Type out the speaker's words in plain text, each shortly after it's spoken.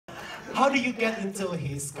how do you get into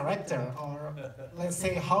his character, or let's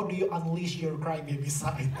say, how do you unleash your crybaby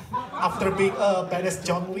side after being a badass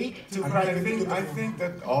John Wick to crybaby? I think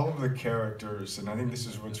that all of the characters, and I think this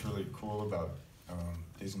is what's really cool about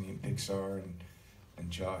Disney and Pixar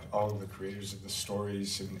and Josh, all of the creators of the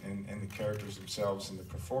stories and the characters themselves and the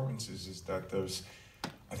performances, is that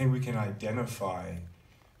I think we can identify.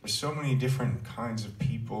 There's so many different kinds of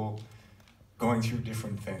people going through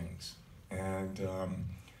different things, and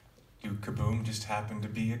Duke Caboom just happened to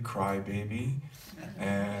be a crybaby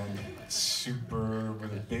and super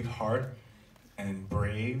with a big heart and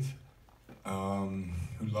brave,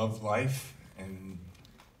 who loved life,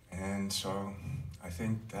 and so I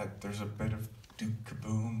think that there's a bit of Duke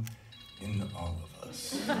Caboom in all of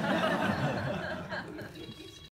us.